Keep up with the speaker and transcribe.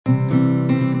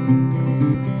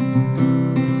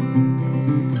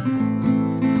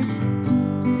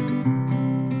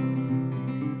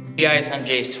guys, I'm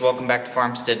Jayce. Welcome back to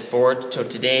Farmstead Forge. So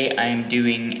today I am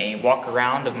doing a walk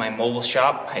around of my mobile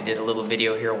shop. I did a little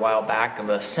video here a while back of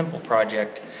a simple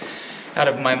project out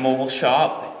of my mobile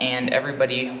shop and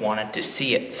everybody wanted to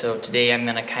see it. So today I'm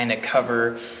going to kind of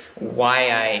cover why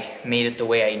I made it the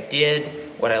way I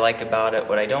did, what I like about it,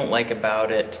 what I don't like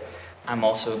about it. I'm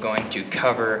also going to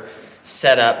cover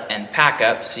setup and pack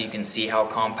up so you can see how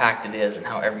compact it is and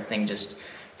how everything just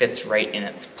fits right in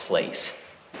its place.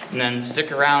 And then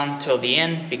stick around till the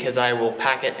end because I will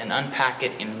pack it and unpack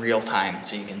it in real time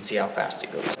so you can see how fast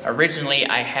it goes. Originally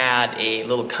I had a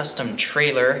little custom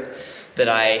trailer that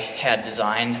I had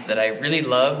designed that I really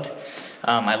loved.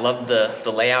 I loved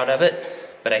the layout of it,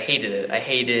 but I hated it. I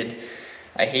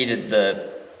hated the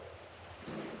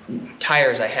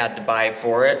tires I had to buy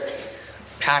for it,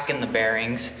 packing the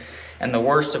bearings. And the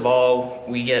worst of all,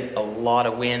 we get a lot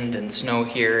of wind and snow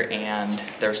here, and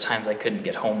there's times I couldn't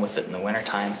get home with it in the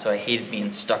wintertime, so I hated being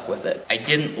stuck with it. I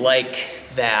didn't like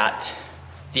that,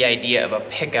 the idea of a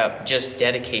pickup just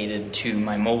dedicated to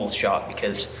my mobile shop,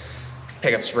 because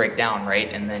pickups break down, right?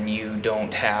 And then you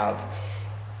don't have,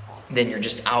 then you're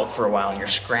just out for a while and you're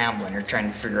scrambling, you're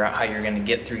trying to figure out how you're gonna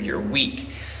get through your week.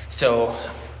 So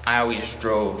I always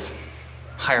drove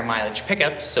higher mileage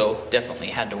pickups, so definitely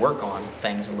had to work on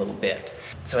things a little bit.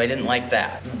 So I didn't like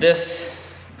that. This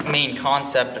main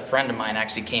concept a friend of mine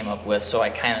actually came up with, so I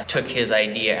kind of took his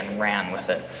idea and ran with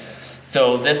it.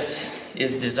 So this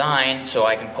is designed so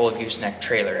I can pull a gooseneck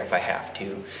trailer if I have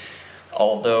to.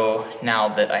 Although now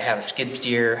that I have a skid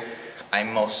steer, I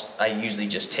usually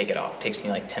just take it off. It takes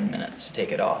me like 10 minutes to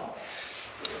take it off.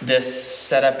 This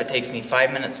setup, it takes me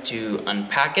 5 minutes to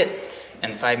unpack it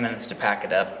and 5 minutes to pack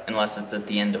it up, unless it's at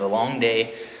the end of a long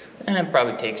day, and it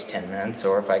probably takes 10 minutes,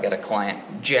 or if I got a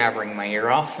client jabbering my ear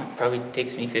off, it probably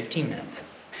takes me 15 minutes.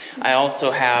 I also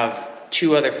have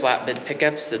two other flatbed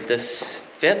pickups that this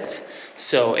fits,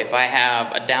 so if I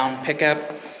have a down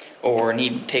pickup or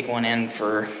need to take one in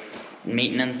for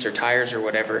maintenance or tires or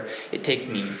whatever, it takes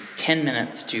me 10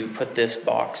 minutes to put this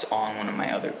box on one of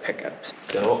my other pickups.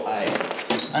 So I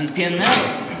unpin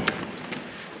this.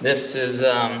 This is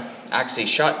actually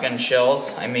shotgun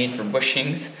shells I made for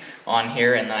bushings on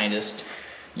here, and then I just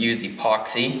use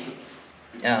epoxy.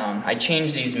 I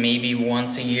change these maybe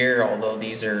once a year, although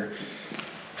these are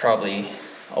probably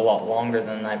a lot longer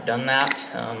than I've done that.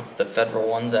 The Federal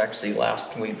ones actually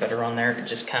last way better on there. It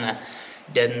just kind of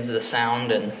deadens the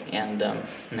sound and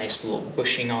nice little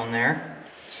bushing on there.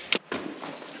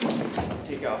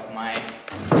 Take off my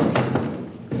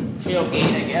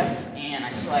tailgate, I guess, and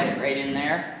I slide it right in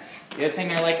there. The other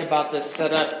thing I like about this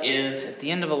setup is at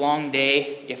the end of a long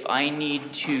day, if I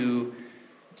need to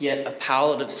get a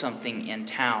pallet of something in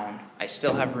town, I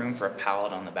still have room for a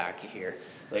pallet on the back of here.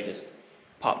 So I just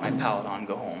pop my pallet on,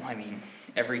 go home. I mean,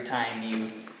 every time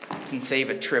you can save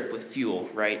a trip with fuel,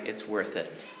 right? It's worth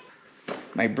it.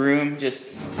 My broom just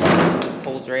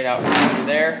pulls right out from under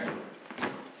there.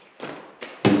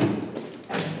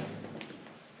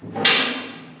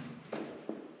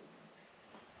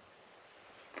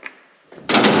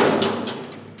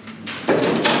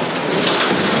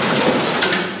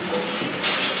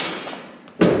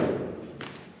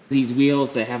 These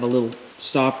wheels, they have a little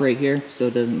stop right here so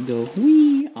it doesn't go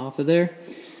whee off of there.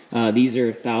 These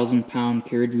are 1,000-pound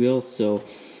carriage wheels, so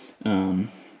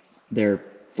they're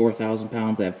 4,000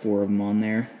 pounds. I have 4 of them on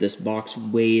there. This box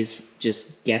weighs, just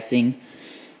guessing,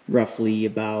 roughly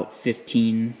about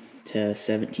 1,500 to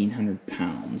 1,700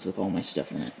 pounds with all my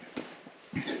stuff in it.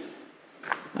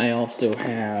 I also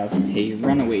have a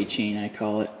runaway chain, I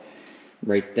call it,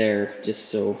 right there, just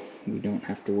so we don't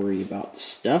have to worry about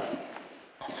stuff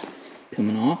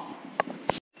coming off.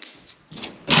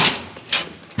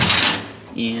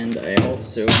 And I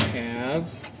also have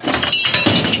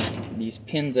these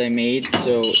pins I made,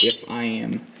 so if I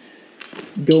am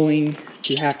going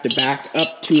to have to back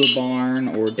up to a barn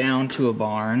or down to a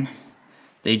barn,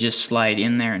 they just slide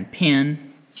in there and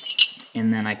pin,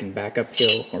 and then I can back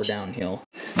uphill or downhill.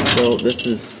 So this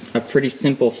is a pretty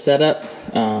simple setup.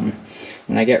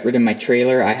 When I got rid of my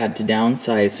trailer, I had to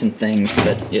downsize some things,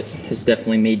 but it has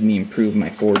definitely made me improve my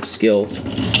forge skills. So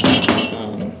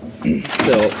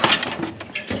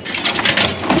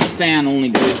the fan only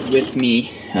goes with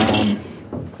me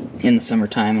in the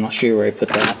summertime, and I'll show you where I put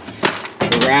that.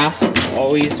 The rasp,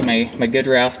 always, my good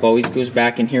rasp always goes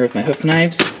back in here with my hoof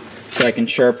knives, so I can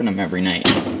sharpen them every night.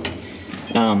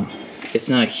 It's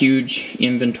not a huge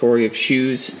inventory of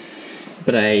shoes,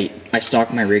 but I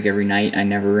stock my rig every night. I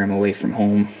never am away from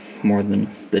home more than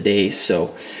the day,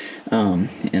 so,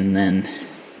 and then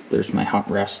there's my hot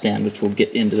rasp stand, which we'll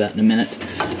get into that in a minute.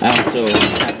 I also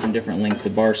have some different lengths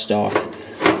of bar stock.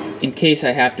 in case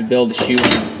I have to build a shoe on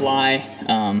the fly.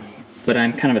 But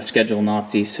I'm kind of a schedule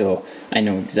Nazi, so I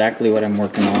know exactly what I'm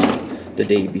working on the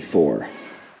day before.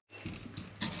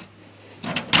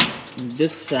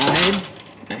 This side,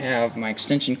 I have my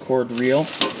extension cord reel.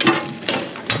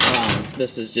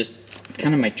 This is just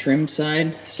kind of my trim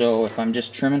side, so if I'm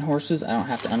just trimming horses, I don't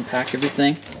have to unpack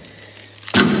everything.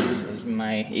 This is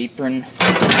my apron,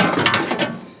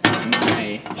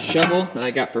 my shovel that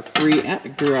I got for free at a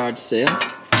garage sale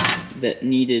that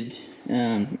needed,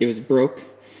 it was broke,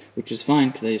 which is fine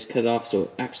because I just cut it off so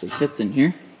it actually fits in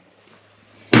here.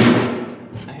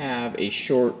 I have a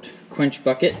short quench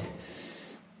bucket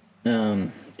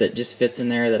that just fits in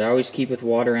there that I always keep with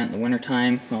water in the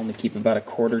wintertime. I only keep about a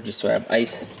quarter just so I have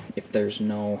ice if there's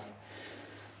no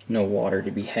water to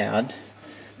be had.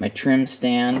 My trim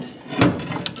stand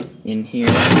in here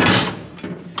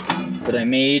that I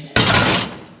made.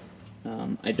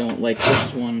 I don't like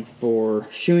this one for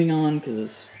shoeing on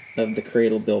because of the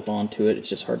cradle built onto it. It's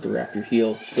just hard to wrap your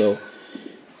heels, so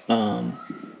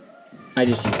I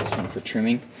just use this one for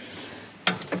trimming.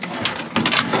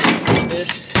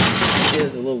 This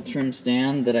is a little trim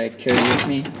stand that I carry with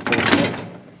me for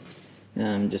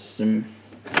just some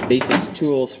basics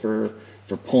tools for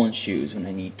pulling shoes when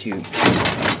I need to.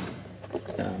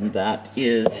 That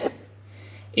is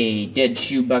a dead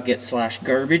shoe bucket slash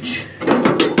garbage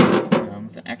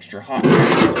with an extra hot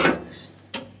rod.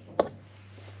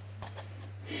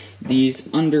 These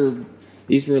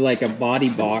were like a body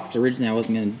box. Originally I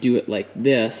wasn't going to do it like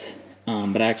this,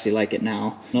 but I actually like it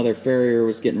now. Another farrier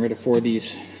was getting rid of 4 of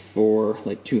these for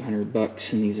like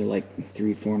 $200, and these are like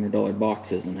 $300-400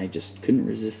 boxes, and I just couldn't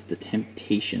resist the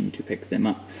temptation to pick them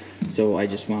up. So I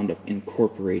just wound up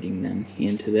incorporating them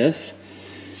into this.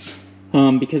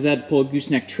 Because I had to pull a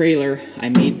gooseneck trailer, I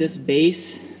made this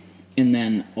base, and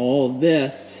then all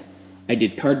this, I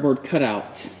did cardboard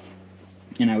cutouts,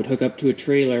 and I would hook up to a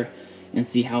trailer and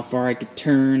see how far I could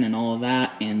turn and all of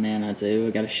that, and then I'd say, oh,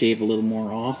 I gotta shave a little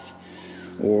more off,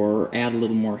 or add a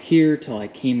little more here till I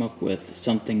came up with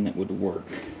something that would work.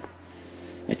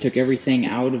 I took everything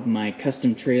out of my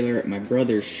custom trailer at my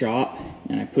brother's shop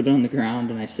and I put it on the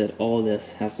ground and I said, all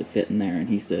this has to fit in there. And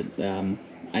he said,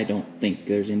 I don't think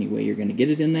there's any way you're gonna get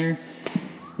it in there.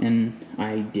 And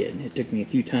I did. It took me a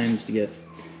few times to get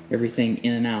everything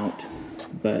in and out,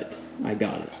 but I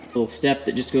got it. A little step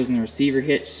that just goes in the receiver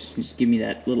hitch, just give me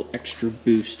that little extra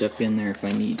boost up in there if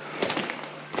I need.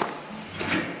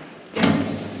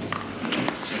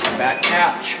 Back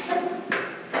catch.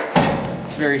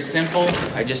 It's very simple.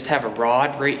 I just have a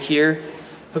rod right here,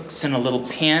 hooks in a little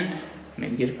pin.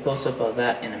 Maybe get a close-up of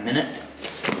that in a minute.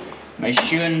 My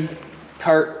shoeing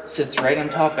cart sits right on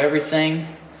top of everything.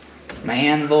 My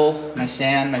anvil, my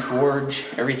stand, my forge,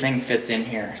 everything fits in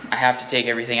here. I have to take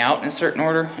everything out in a certain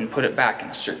order and put it back in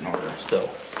a certain order. So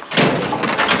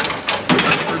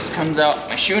first comes out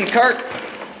my shoeing cart.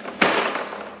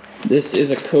 This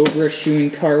is a Cobra shoeing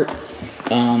cart.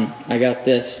 I got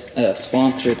this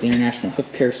sponsor at the International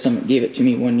Hoof Care Summit, gave it to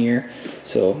me one year,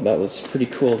 so that was pretty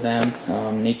cool of them.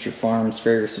 Nature Farms,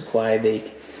 Farrier Supply,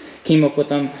 they came up with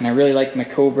them, and I really liked my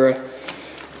Cobra.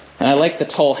 And I liked the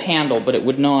tall handle, but it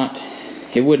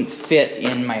wouldn't fit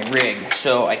in my rig.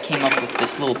 So I came up with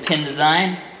this little pin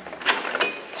design.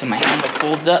 So my handle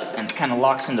folds up and kind of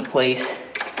locks into place,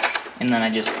 and then I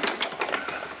just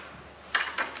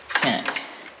pin it.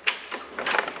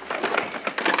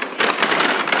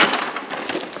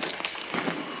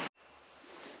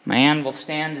 My anvil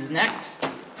stand is next.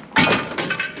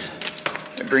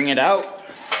 I bring it out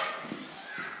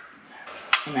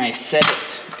and I set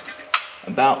it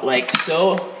about like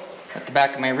so at the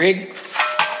back of my rig.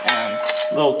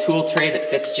 Little tool tray that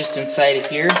fits just inside of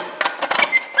here.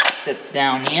 Sits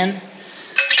down in.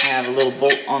 I have a little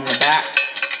bolt on the back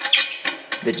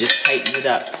that just tightens it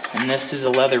up. And this is a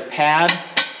leather pad,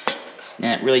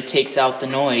 and it really takes out the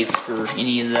noise for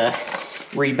any of the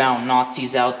rebound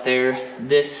Nazis out there.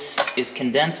 This is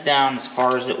condensed down as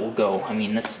far as it will go. I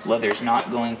mean, this leather's not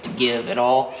going to give at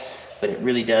all, but it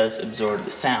really does absorb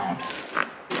the sound.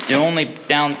 The only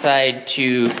downside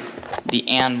to the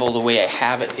anvil the way I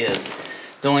have it is,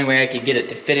 the only way I could get it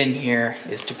to fit in here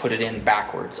is to put it in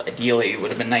backwards. Ideally, it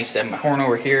would have been nice to have my horn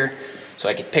over here so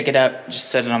I could pick it up, just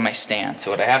set it on my stand.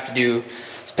 So what I have to do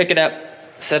is pick it up,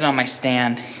 set it on my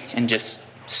stand, and just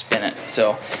spin it.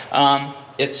 So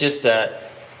it's just a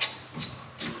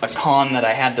con that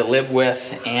I had to live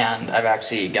with, and I've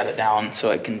actually got it down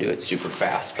so I can do it super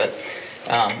fast. But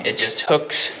it just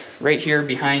hooks right here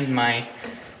behind my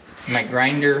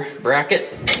grinder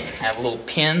bracket. I have a little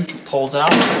pin that pulls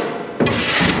out,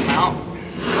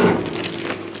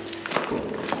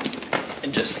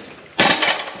 and just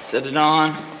set it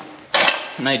on,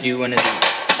 and I do one of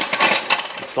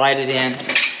these. Slide it in.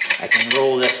 I can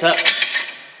roll this up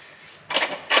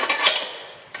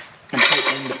and put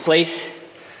it into place.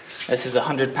 This is a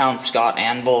 100-pound Scott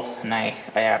anvil, and I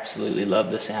absolutely love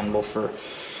this anvil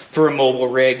for a mobile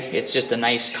rig. It's just a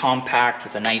nice compact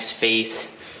with a nice face.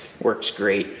 Works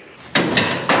great.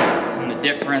 And the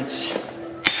difference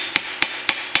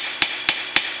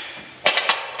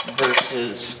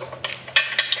versus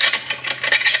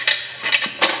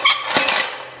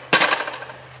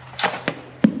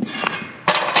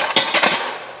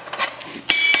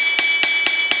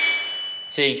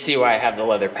so you can see why I have the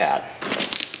leather pad.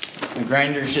 The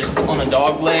grinder's just on a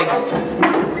dog leg,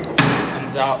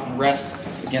 comes out and rests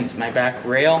against my back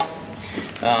rail.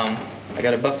 I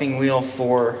got a buffing wheel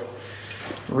for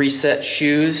reset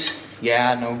shoes.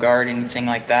 Yeah, no guard, anything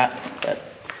like that, but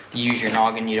you use your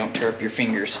noggin, you don't tear up your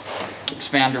fingers.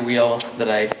 Expander wheel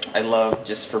that I love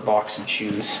just for boxing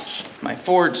shoes. My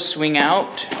forge swing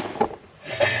out.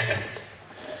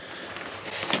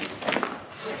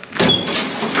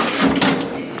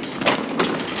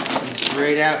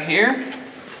 Right out here,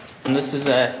 and this is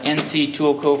a NC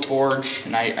Toolco forge,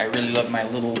 and I really love my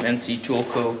little NC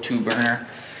Toolco 2-burner.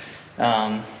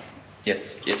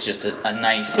 It's just a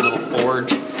nice little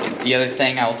forge. The other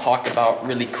thing I'll talk about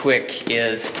really quick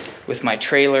is with my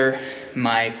trailer,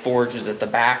 my forge was at the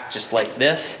back just like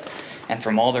this, and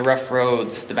from all the rough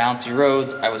roads, the bouncy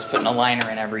roads, I was putting a liner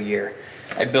in every year.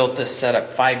 I built this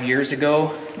setup 5 years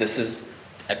ago.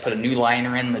 I put a new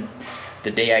liner in the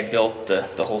day I built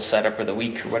the whole setup, or the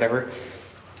week or whatever,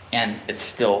 and it's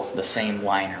still the same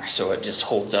liner, so it just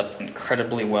holds up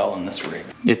incredibly well in this rig.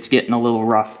 It's getting a little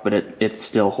rough, but it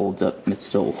still holds up. It's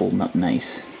still holding up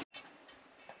nice.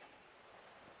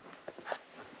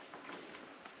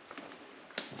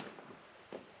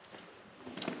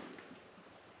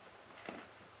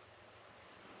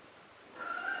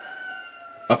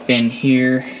 Up in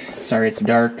here, sorry it's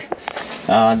dark,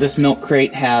 this milk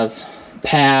crate has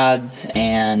pads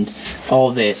and a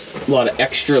lot of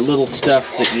extra little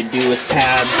stuff that you do with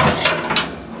pads.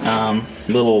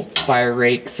 Little fire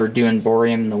rake for doing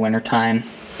boreum in the wintertime.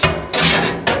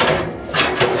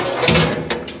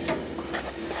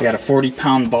 I got a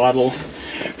 40-pound bottle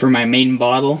for my main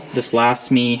bottle. This lasts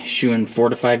me shoeing 4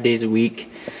 to 5 days a week,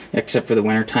 except for the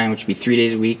wintertime, which would be 3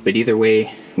 days a week. But either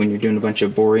way, when you're doing a bunch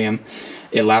of boreum,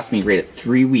 it lasts me right at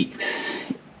 3 weeks.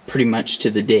 Pretty much to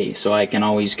the day, so I can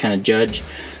always kind of judge,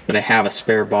 but I have a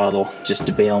spare bottle just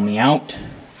to bail me out.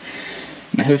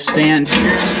 My hoof stand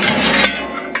here.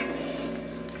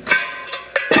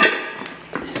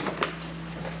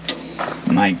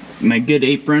 My good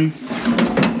apron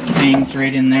hangs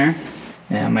right in there.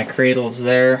 And my cradle's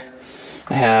there.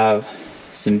 I have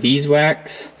some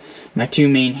beeswax, my 2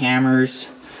 main hammers,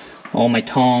 all my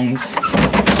tongs.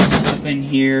 Up in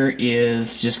here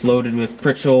is just loaded with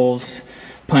pritchels,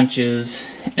 punches,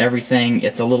 everything.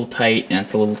 It's a little tight and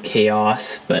it's a little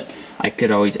chaos, but I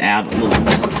could always add a little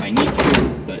more if I need to,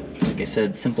 but like I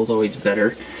said, simple's always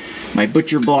better. My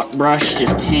butcher block brush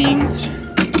just hangs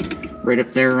right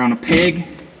up there on a peg,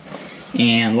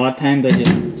 and a lot of times I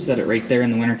just set it right there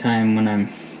in the wintertime when I'm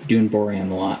doing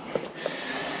boreum a lot.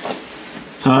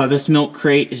 This milk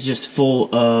crate is just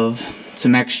full of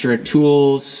some extra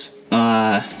tools,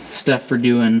 stuff for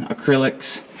doing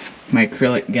acrylics, my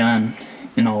acrylic gun,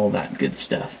 and all that good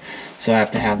stuff. So I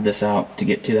have to have this out to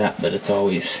get to that, but it's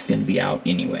always going to be out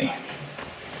anyway.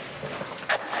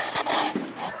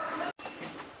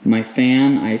 My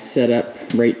fan I set up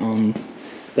right on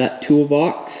that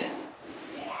toolbox,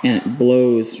 and it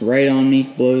blows right on me,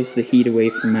 blows the heat away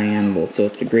from my anvil, so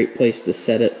it's a great place to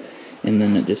set it. And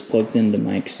then it just plugs into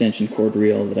my extension cord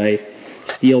reel that I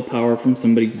steal power from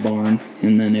somebody's barn,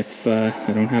 and then if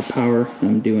I don't have power,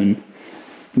 I'm doing,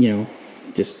 you know,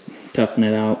 just toughen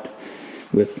it out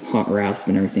with hot rasp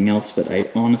and everything else. But I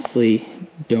honestly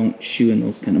don't shoe in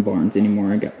those kind of barns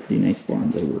anymore. I got pretty nice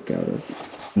barns I work out of.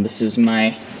 And this is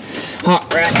my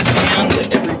hot rasp stand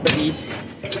that everybody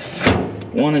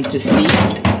wanted to see,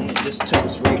 and it just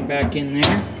tucks right back in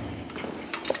there.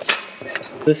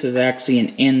 This is actually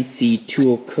an NC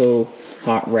Toolco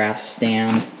hot rasp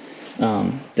stand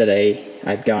that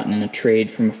I'd gotten in a trade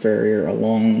from a farrier a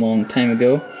long time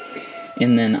ago.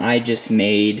 And then I just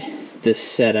made this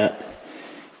setup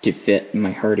to fit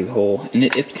my hardy hole. And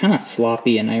it's kind of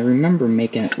sloppy, and I remember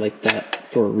making it like that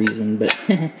for a reason, but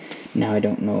now I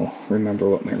don't remember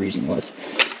what my reason was.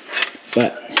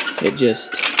 But it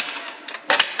just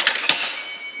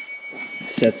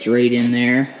sets right in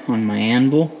there on my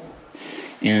anvil.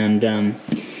 And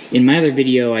in my other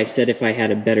video I said if I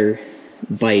had a better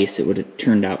vise, it would have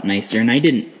turned out nicer. And I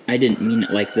didn't mean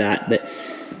it like that, but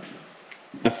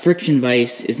a friction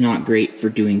vise is not great for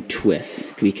doing twists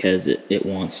because it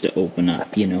wants to open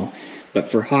up, you know. But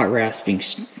for hot rasping,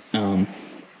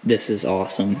 this is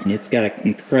awesome, and it's got an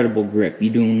incredible grip. You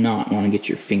do not want to get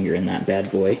your finger in that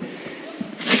bad boy.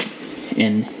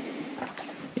 And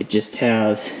it just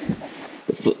has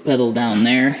the foot pedal down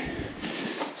there,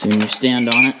 so when you stand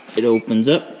on it, it opens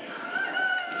up.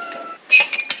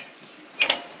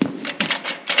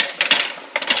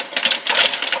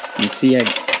 You see I'm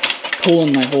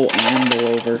pulling my whole anvil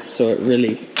over, so it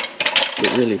really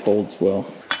holds well.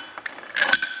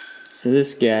 So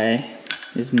this guy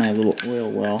is my little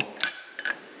oil well.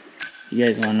 If you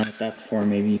guys want to know what that's for,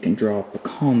 maybe you can drop a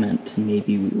comment, and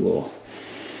maybe we will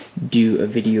do a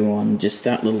video on just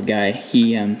that little guy.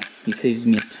 He saves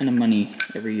me a ton of money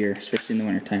every year, especially in the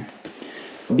wintertime.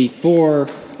 Before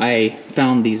I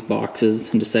found these boxes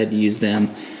and decided to use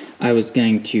them, I was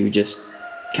going to just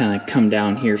kind of come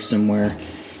down here somewhere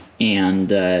and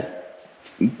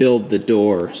build the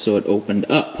door so it opened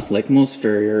up like most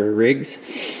farrier rigs,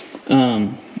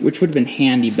 which would have been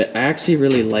handy, but I actually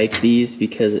really like these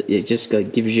because it just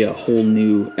like gives you a whole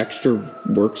new extra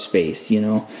workspace, you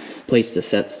know, place to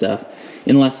set stuff.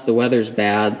 Unless the weather's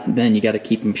bad, then you got to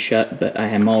keep them shut, but I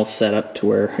am all set up to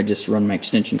where I just run my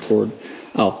extension cord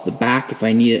out the back if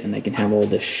I need it, and I can have all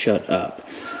this shut up.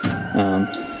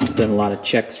 Done a lot of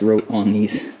checks wrote on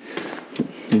these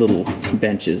little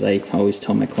benches. I always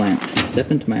tell my clients,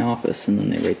 step into my office, and then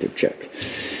they write their check.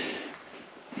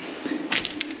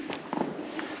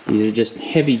 These are just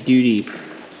heavy duty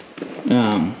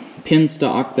pin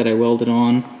stock that I welded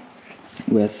on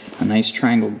with a nice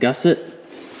triangle gusset.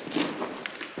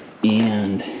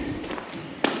 And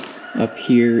up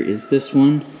here is this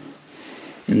one,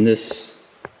 and this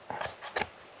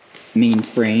main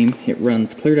frame, it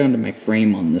runs clear down to my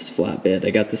frame on this flatbed. I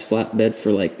got this flatbed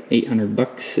for like 800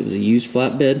 bucks. It was a used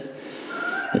flatbed.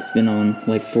 It's been on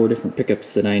like 4 different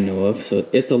pickups that I know of, so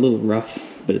it's a little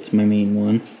rough, but it's my main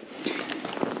one.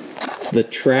 The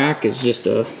track is just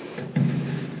a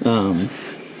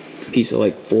piece of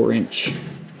like 4-inch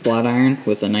flat iron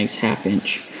with a nice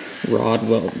 1/2-inch rod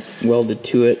welded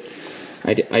to it.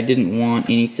 I didn't want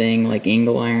anything like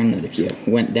angle iron that if you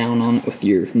went down on it with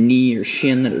your knee or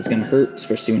shin that it was going to hurt,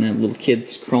 especially when I have little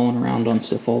kids crawling around on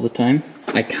stuff all the time.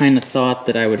 I kind of thought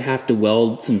that I would have to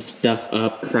weld some stuff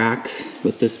up, cracks,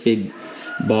 with this big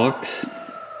box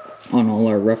on all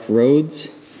our rough roads,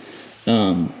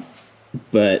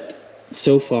 but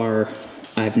so far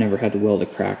I've never had to weld a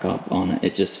crack up on it.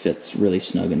 It just fits really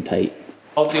snug and tight.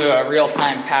 I'll do a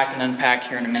real-time pack and unpack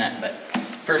here in a minute, but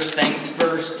first things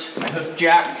first, my hoof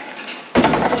jack,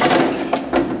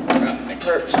 got my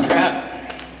torque strap,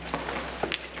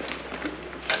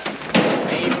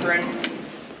 my apron,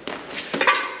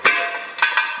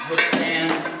 hook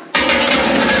stand.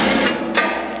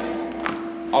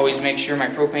 Always make sure my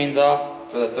propane's off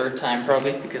for the 3rd time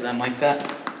probably, because I'm like that.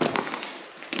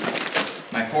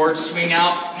 My forge swing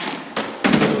out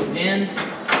goes in.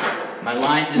 My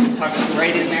line just tucks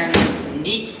right in there, nice and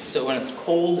neat, so when it's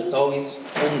cold, it's always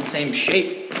holding the same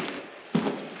shape.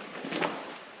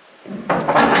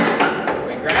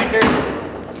 My grinder.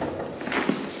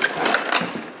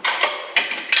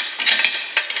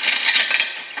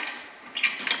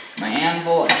 My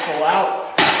anvil, I pull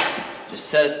out, just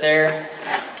set it there,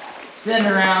 spin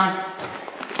it around,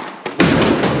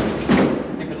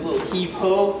 give it a little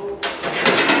heave-ho,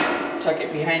 tuck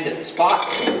it behind its spot.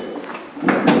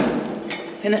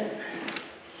 Pin it.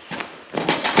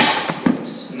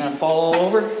 Just, I'm going to fall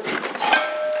over.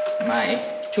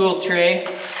 My tool tray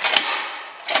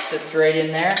sits right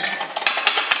in there.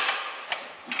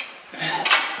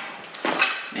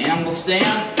 My anvil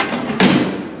stand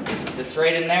sits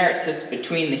right in there. It sits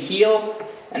between the heel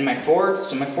and my forge,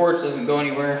 so my forge doesn't go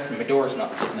anywhere and my door's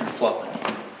not sitting there flopping.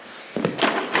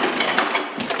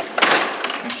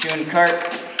 My shoeing cart,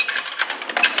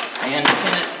 I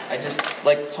unpin it. I just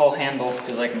like the tall handle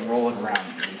because I can roll it around.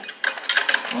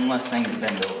 One less thing to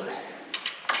bend over.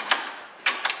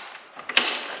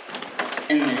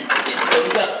 And then it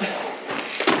goes up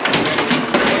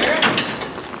there.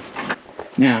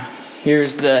 Now,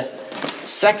 here's the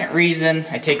second reason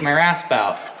I take my rasp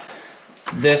out.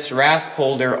 This rasp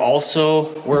holder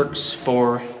also works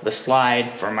for the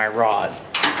slide for my rod.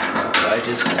 So I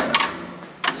just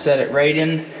set it right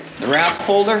in the rasp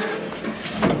holder,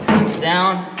 comes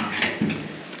down,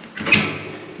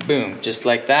 boom, just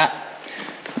like that.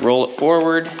 Roll it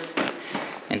forward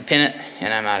and pin it,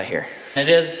 and I'm out of here. It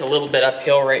is a little bit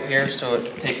uphill right here, so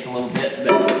it takes a little bit,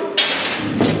 but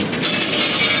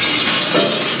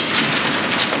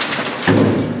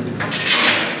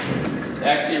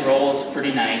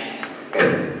pretty nice.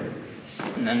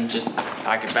 And then just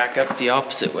pack it back up the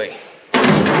opposite way.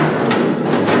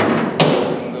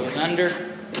 Goes under.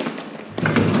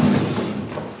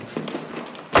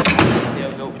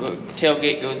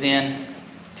 Tailgate goes in,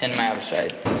 pin my other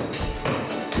side.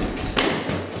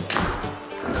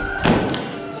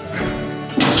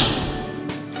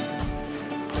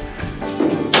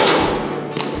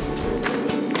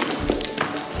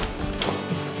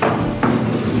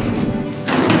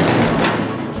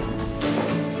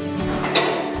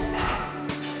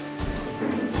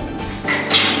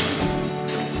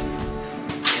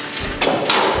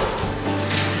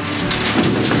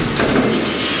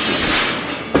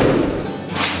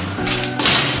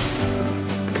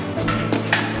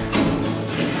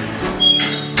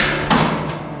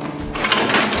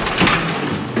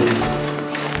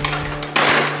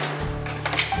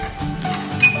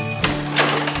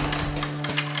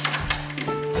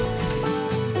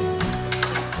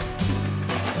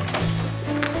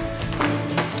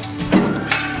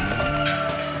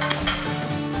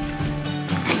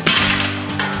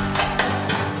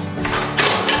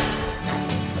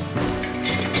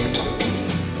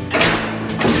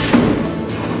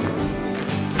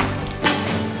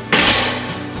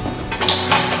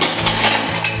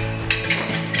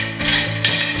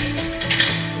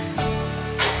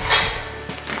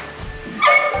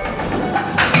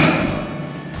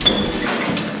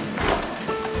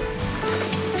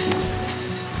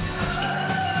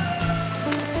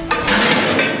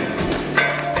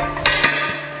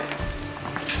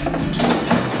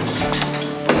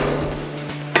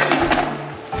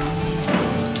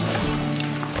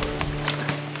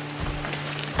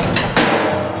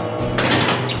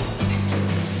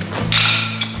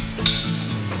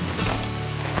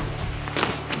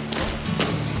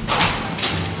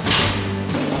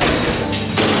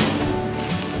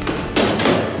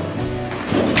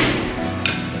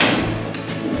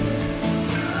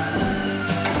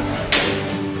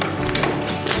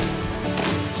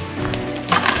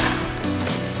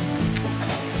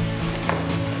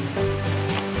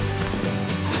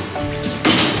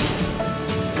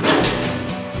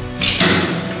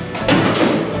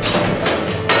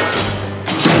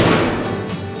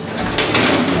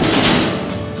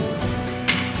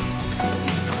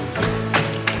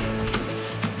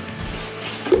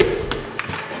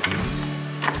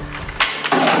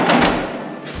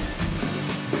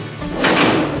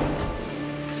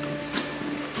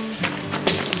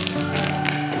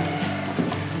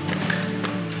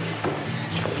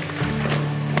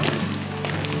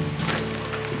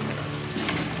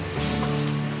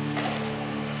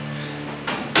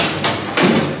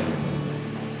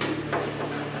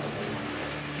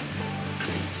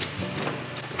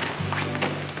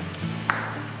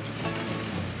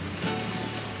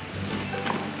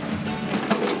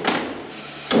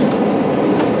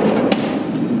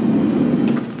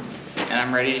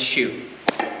 I'm ready to shoot.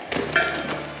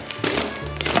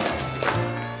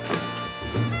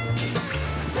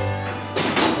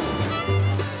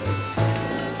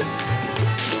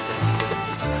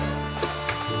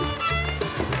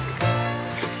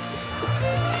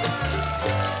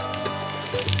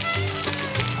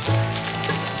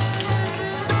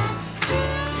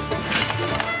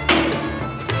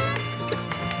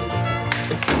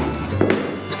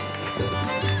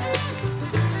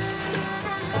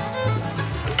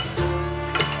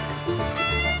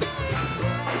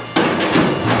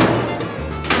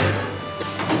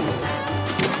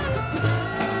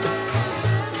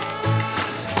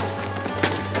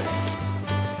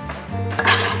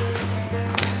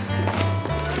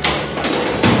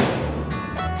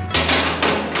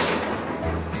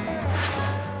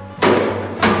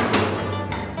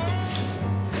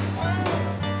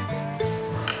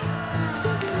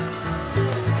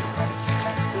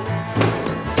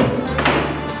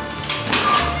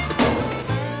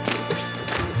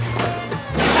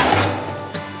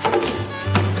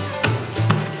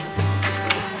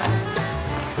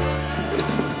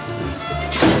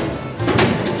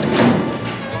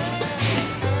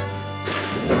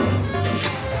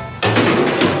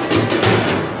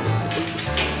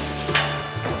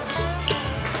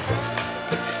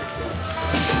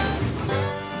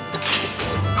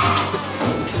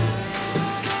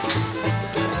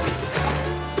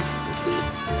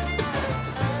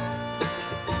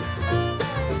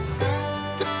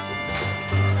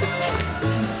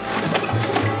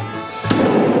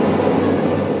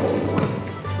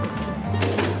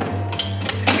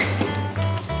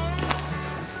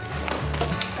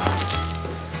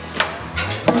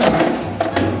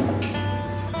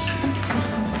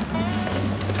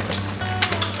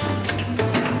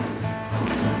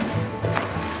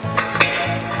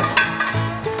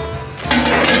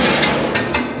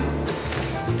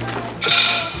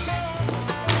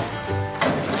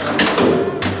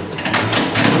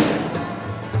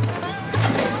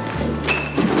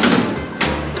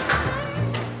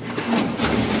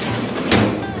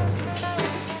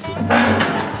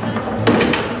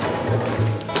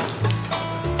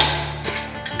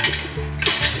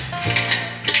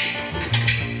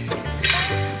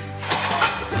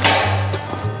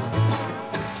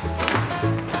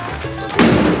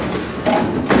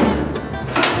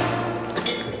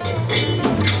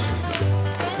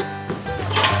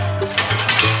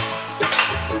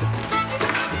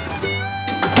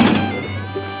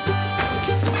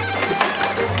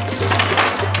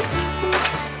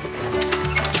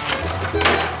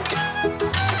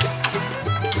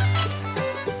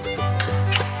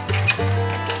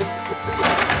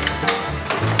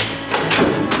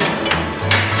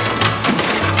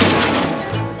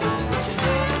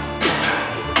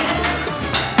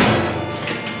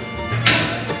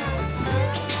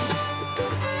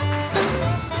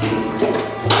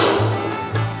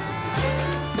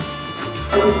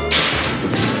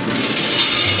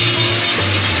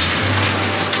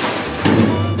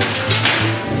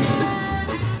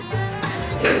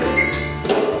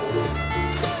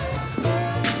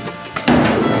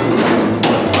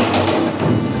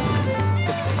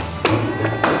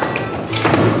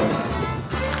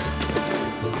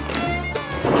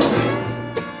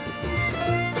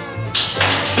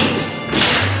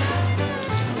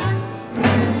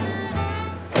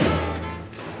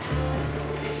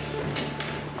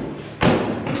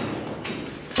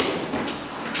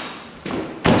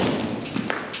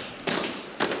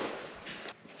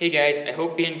 Hey guys, I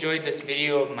hope you enjoyed this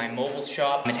video of my mobile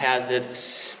shop. It has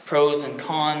its pros and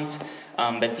cons,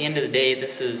 but at the end of the day,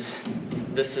 this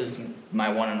is my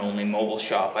one and only mobile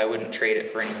shop. I wouldn't trade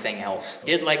it for anything else. If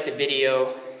you did like the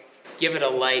video, give it a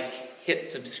like, hit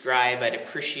subscribe, I'd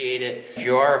appreciate it. If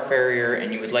you are a farrier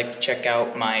and you would like to check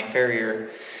out my farrier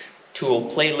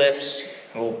tool playlist,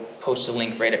 we'll post a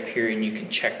link right up here and you can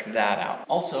check that out.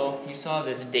 Also, you saw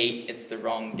this date, it's the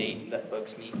wrong date, that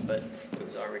bugs me, but it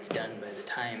was already done by the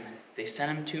time they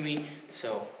sent them to me,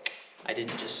 so I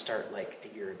didn't just start like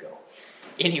a year ago.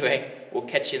 Anyway, we'll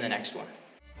catch you in the next one.